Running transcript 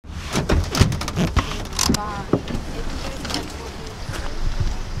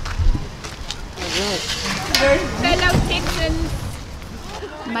Fellow Texans.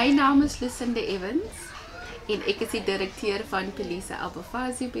 My naam is Lucinda Evans en ek is die direkteur van Police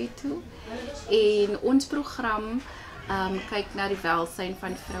Albafazi Betu. En ons program kyk na die welsyn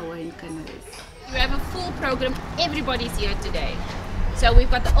van vroue en kinders. We have a full program. Everybody's here today. So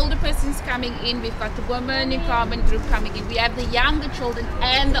we've got the older persons coming in, we've got the women empowerment group coming in, we have the younger children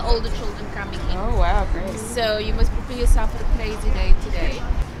and the older children coming in. Oh wow, great. So you must prepare yourself for a crazy day today.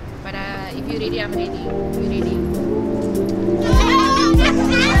 But if you're ready, I'm ready. You ready?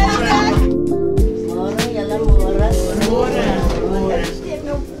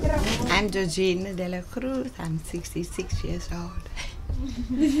 I'm Georgina de la Cruz. I'm 66 years old.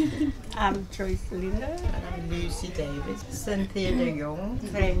 I'm Joyce Linda. I'm Lucy Davis. Cynthia de Jong.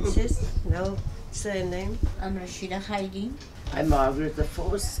 Francis, no surname. I'm Rashida Heidi. I'm Margaret the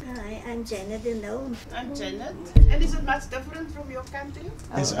Force. Hi, I'm Janet Alone. I'm Janet. And is it much different from your country?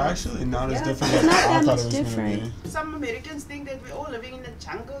 It's actually not as different as I thought it was going to be. Some Americans think that we're all living in a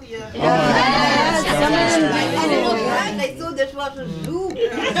jungle here. They thought this was a zoo.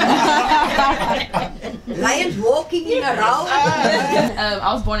 Lions walking in a row.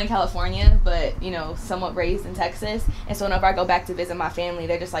 I was born in California, but you know, somewhat raised in Texas. And so whenever I go back to visit my family,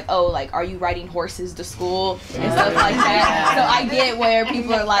 they're just like, "Oh, like, are you riding horses to school and stuff like that?" So I get where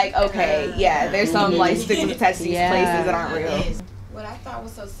people are like, "Okay, yeah, there's some like stigma attached to these places that aren't real." What I thought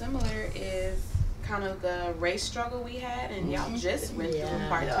was so similar is kind of the race struggle we had, and y'all just went through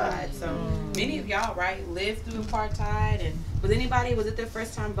apartheid. So many of y'all, right, lived through apartheid. And was it their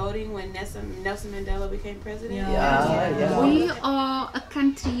first time voting when Nelson Mandela became president? We are a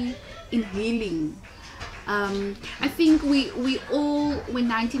country in healing. I think we all, when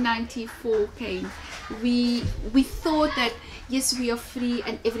 1994 came, we thought that yes, we are free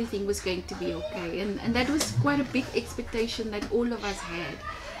and everything was going to be okay, and that was quite a big expectation that all of us had.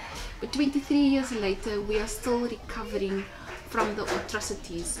 But 23 years later, we are still recovering from the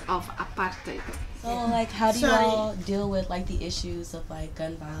atrocities of apartheid. So, like, how do you all deal with like the issues of like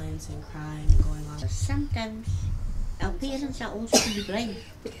gun violence and crime going on? Sometimes our parents are also to be blamed.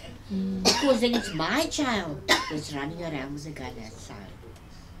 Because then it's my child that's running around with a gun outside.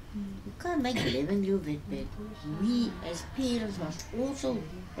 You can't make living you with that. We as parents must also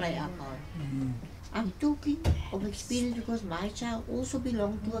play our part. I'm talking of experience because my child also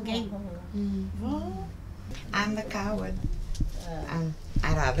belonged to a gang. I'm the coward.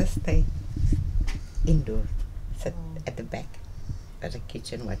 I'd rather stay indoors, sit at the back of the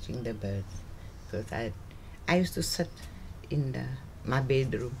kitchen watching the birds. Because I used to sit in my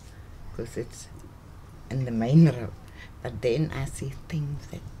bedroom because it's in the main road. But then I see things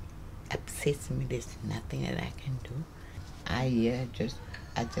that upsets me. There's nothing that I can do. I just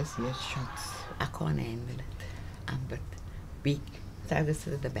hear shots. I can't handle it. I'm but big. So I just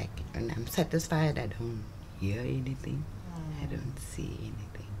sit at the back and I'm satisfied. I don't hear anything. I don't see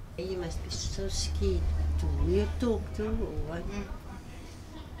anything. You must be so scared to who you talk to or what.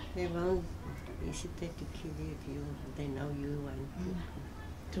 They won't hesitate to kill you if they know you want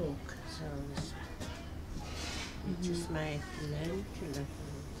to talk. So you just might have to learn to love.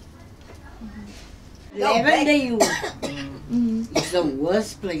 Lavender Hill is the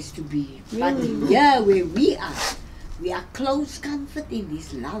worst place to be. But here where we are close comfort in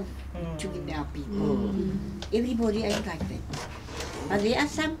this love between our people. Everybody ain't like that. But there are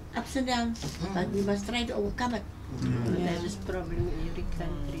some ups and downs, but we must try to overcome it. That is problem in every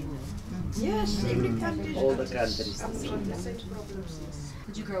country now. Yes, every country. All the countries.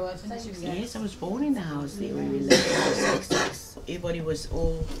 Did you grow up in this? Yes, I was born in the house there when we lived in the 60s. Everybody was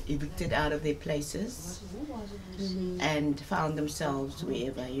all evicted out of their places and found themselves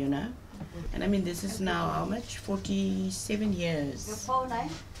wherever, you know. And I mean, this is now how much? 47 years.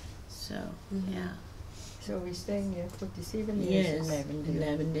 So, yeah. So we're staying here 47 years in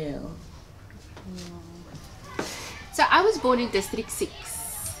Lavender Hill. So I was born in District 6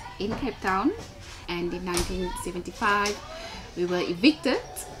 in Cape Town, and in 1975 we were evicted.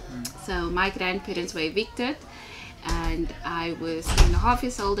 So my grandparents were evicted and I was 3.5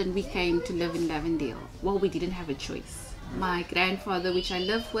 years old and we came to live in Lavender Hill. Well, we didn't have a choice. My grandfather, which I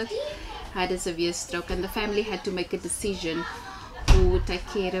lived with, had a severe stroke and the family had to make a decision who would take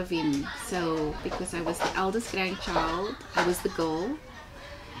care of him. So because I was the eldest grandchild, I was the girl,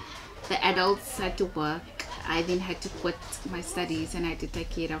 the adults had to work. I then had to quit my studies and I had to take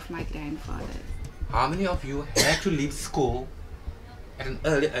care of my grandfather. How many of you had to leave school at an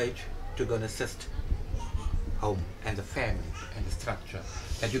early age to go and assist home and the family and the structure?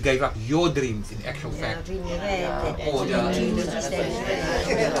 that you gave up your dreams in actual fact? Or the...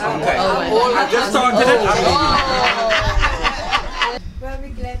 Okay. I just started it. Well, we're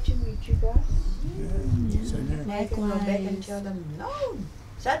glad to meet you guys. I can go back and tell them, no,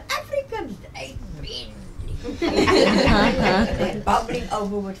 South Africans ain't friendly. They're bubbling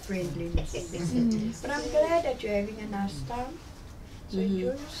over with friendliness. But I'm glad that you're having a nice time. So enjoy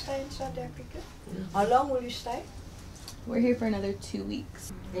your stay in South Africa. How long will you stay? We're here for another 2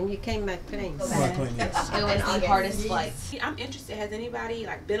 weeks. And you came by plane. It was the hardest flight. I'm interested. Has anybody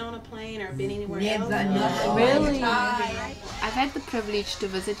like been on a plane or been anywhere else? Never. Really? I've had the privilege to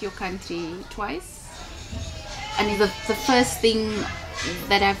visit your country twice. And the first thing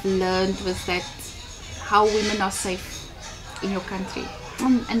that I've learned was that how women are safe in your country.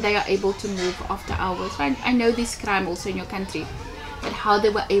 And they are able to move after hours. I know this crime also in your country, but how they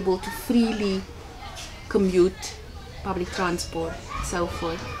were able to freely commute, public transport, so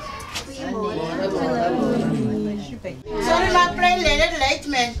forth. Sorry, my plane landed late,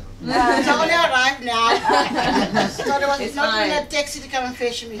 man. It's only arrived now. So there was not even a taxi to come and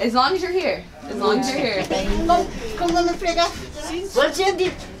fetch me. As long as you're here. As long as you're here. Kom dan, Frida. Wat zeg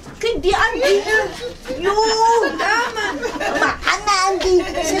die? Kijk die Andy. Jo, dame. Maar Andy.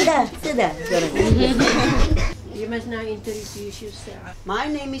 Sit there. You must now introduce yourself. My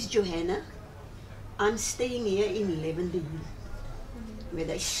name is Johanna. I'm staying here in Lavender Hill, where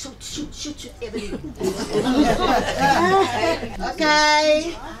they shoot everything.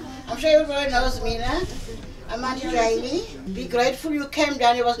 Okay. I'm sure everybody knows me, nah? I'm Auntie Jamie. Be grateful you came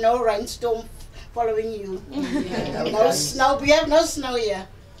down. There was no rainstorm following you. No snow. We have no snow here.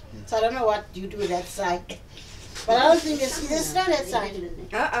 So I don't know what you do that side. But I don't think there's snow that side.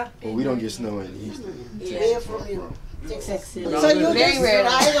 Well, we don't get snow in the east. It's rare from you. So you Very just rare.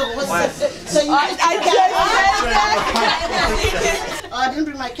 ride over. So you I didn't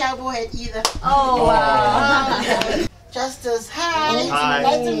bring my cowboy hat either. Oh, wow. Justice, hi. Hi.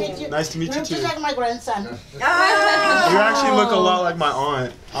 Nice to meet you. Nice to meet you look too. just like my grandson. You actually look a lot like my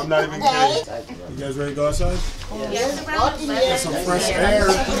aunt. I'm not even kidding. You guys ready to go outside? Yes. Get some fresh air.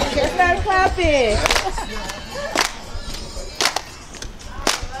 Let's start clapping.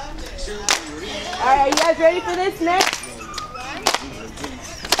 All right, you guys ready for this next?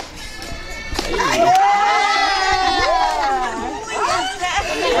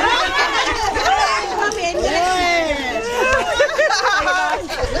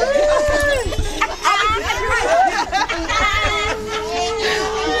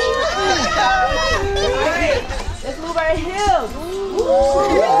 Let's move our heels.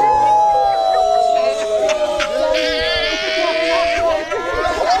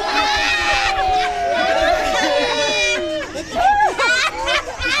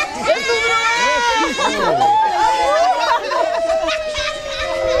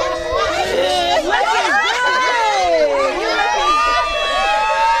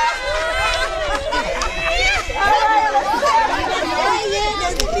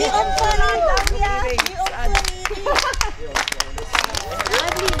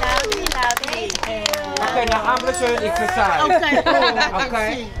 Okay, now I'm going to show you an exercise.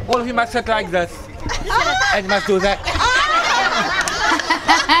 Okay. All of you must sit like this. And you must do that.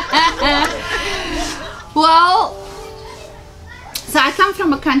 Well, so I come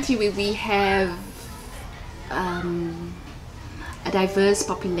from a country where we have a diverse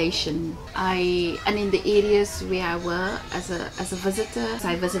population. And in the areas where I were as a visitor, so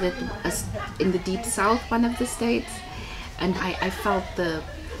I visited in the deep south, one of the states, and I felt the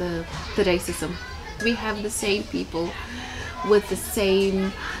racism. We have the same people with the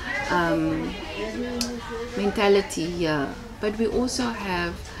same mentality here, but we also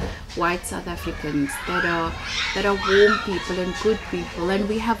have white South Africans that are warm people and good people, and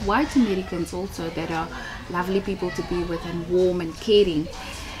we have white Americans also that are lovely people to be with and warm and caring.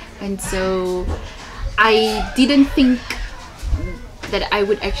 And so I didn't think that I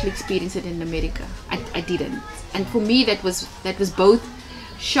would actually experience it in America. I didn't, and for me that was both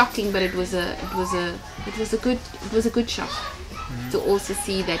shocking, but it was a good shock to also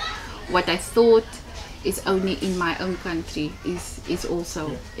see that what I thought is only in my own country is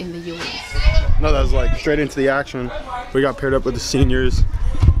also in the US. No, that was like straight into the action. We got paired up with the seniors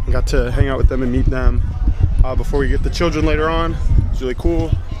and got to hang out with them and meet them before we get the children later on. It's really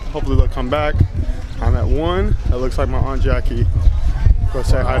cool. Hopefully they'll come back. I'm at one. That looks like my Aunt Jackie. Go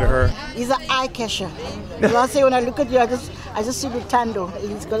say hi to her. He's an eye catcher. Last day when I look at you, I just see the tando.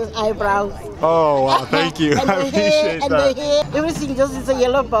 He's got his eyebrows. Oh wow, thank you. I appreciate that. And the hair, everything just is a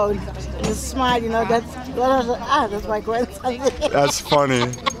yellow bone. The smile, you know, that's my grandson. That's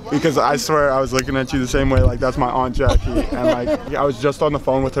funny. because I swear I was looking at you the same way. Like, that's my Aunt Jackie, and like I was just on the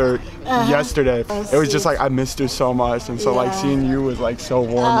phone with her yesterday. It was just like I missed her so much, and so like seeing you was like so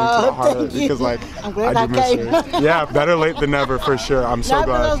warm into the heart because like I do miss her. Yeah, better late than never for sure. I'm so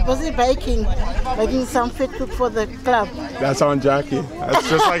glad. I was busy making some fit food for the club. That's Aunt Jackie. That's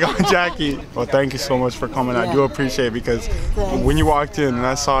just like Aunt Jackie. Well, thank you so much for coming. I do appreciate it because when you walked in and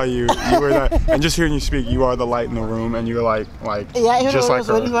I saw you, you were that, and just hearing you speak, you are the light in the room, and you're like just like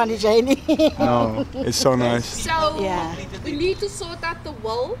her. No, it's so nice. So we need to sort out the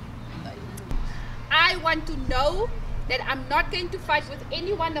will. I want to know that I'm not going to fight with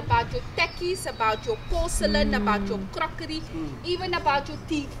anyone about your tekkies, about your porcelain, about your crockery, even about your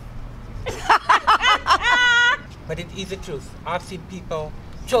teeth. But it is the truth. I've seen people,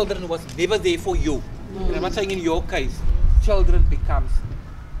 children was never there for you. And I'm not saying in your case, children becomes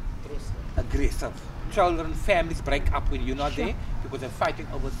aggressive. Children, families break up when you're not there because they're fighting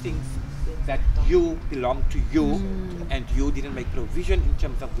over things that you belong to you and you didn't make provision in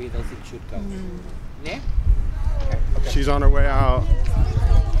terms of where those things should go. Yeah? Okay. She's on her way out.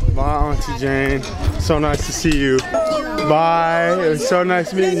 Bye, Auntie Jane. So nice to see you. Bye. It was so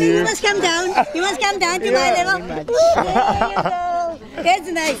nice meeting you. You must come down. You must come down to my level. There you go. That's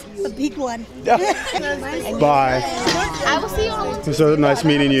nice. A big one. Bye. I will see you all. It was so nice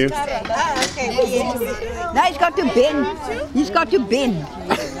meeting you. Now he's got to bend. He's got to bend.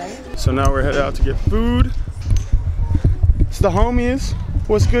 So now we're headed out to get food. It's the homies.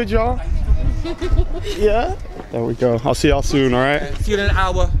 What's good, y'all? Yeah? There we go. I'll see y'all soon, alright? See you in an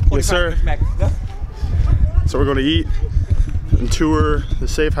hour. Yes, sir. So we're going to eat and tour the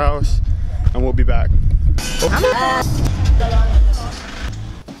safe house, and we'll be back.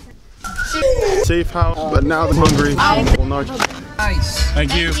 Safe house, but now I'm hungry. Nice.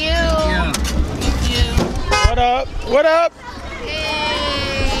 Thank you. Yeah. What up? What up?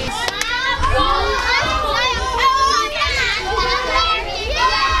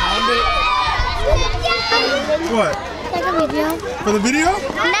 What? Take a video. For the video?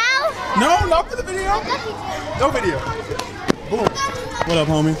 No. No, not for the video. No video. Boom. What up,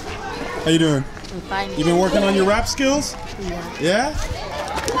 homie? How you doing? I'm fine. You been working on your rap skills? Yeah. Yeah?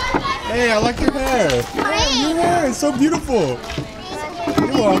 Hey, I like your hair. Yeah, your hair is so beautiful.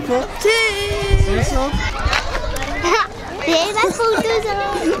 You're welcome. Say so. Yeah, that's photos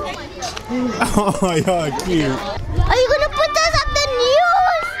Oh, y'all cute. Are you gonna put us on the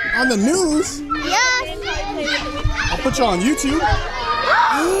news? On the news? Yes. I'll put you on YouTube.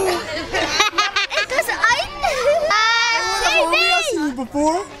 Because I've seen you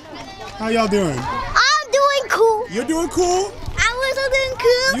before. How y'all doing? I'm doing cool. You're doing cool? I'm also doing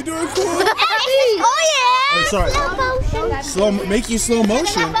cool. You doing cool? Oh yeah. Oh, sorry. Slow motion. Slow, make you slow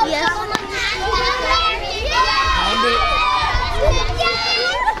motion. Yeah.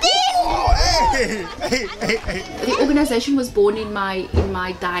 The organization was born in my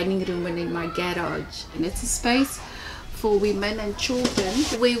dining room and in my garage, and it's a space for women and children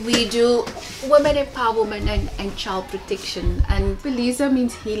where we do women empowerment and child protection. And Belisa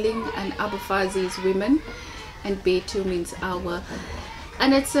means healing, and Abafazi is women, and Betu means our.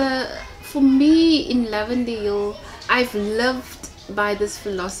 And it's for me in Lavender Hill, I've lived by this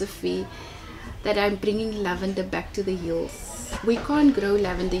philosophy that I'm bringing lavender back to the hills. We can't grow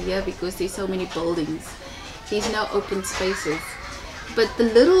lavender here because there's so many buildings. There's no open spaces. But the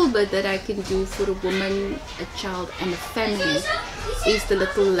little bit that I can do for a woman, a child and a family is the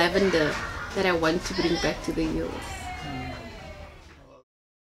little lavender that I want to bring back to the hills.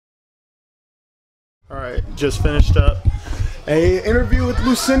 Alright, just finished up a interview with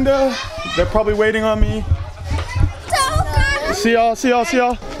Lucinda. They're probably waiting on me. See y'all, see y'all, see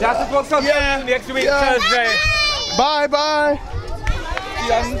y'all. Yeah. Next week, Thursday. Bye, bye.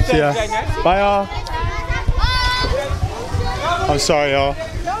 See ya. Bye, y'all. I'm sorry, y'all.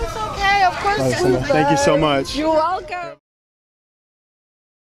 No, it's okay. Of course. Thank you so much. You're welcome.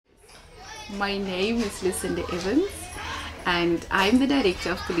 My name is Lucinda Evans, and I'm the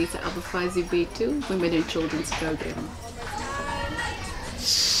director of Police Abafazi Betu Women and Children's Program.